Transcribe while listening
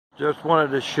Just wanted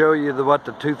to show you what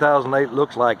the 2008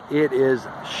 looks like. It is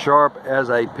sharp as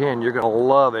a pin. You're gonna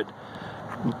love it.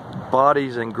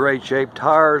 Body's in great shape.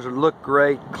 Tires look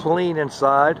great, clean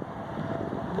inside.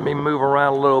 Let me move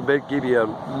around a little bit, give you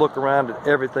a look around at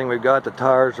everything we've got. The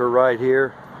tires are right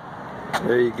here.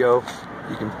 There you go.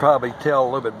 You can probably tell a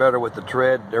little bit better with the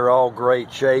tread. They're all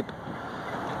great shape.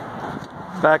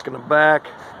 Back in the back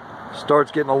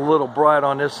starts getting a little bright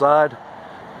on this side.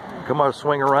 Come on,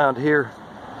 swing around here.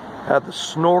 Have the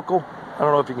snorkel. I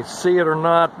don't know if you can see it or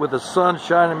not with the sun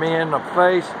shining me in the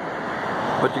face,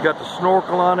 but you got the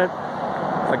snorkel on it.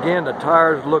 Again, the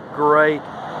tires look great.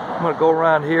 I'm gonna go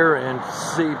around here and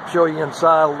show you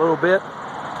inside a little bit.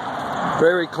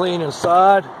 Very clean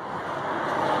inside.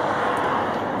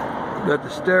 Got the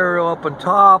stereo up on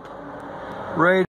top. Radio.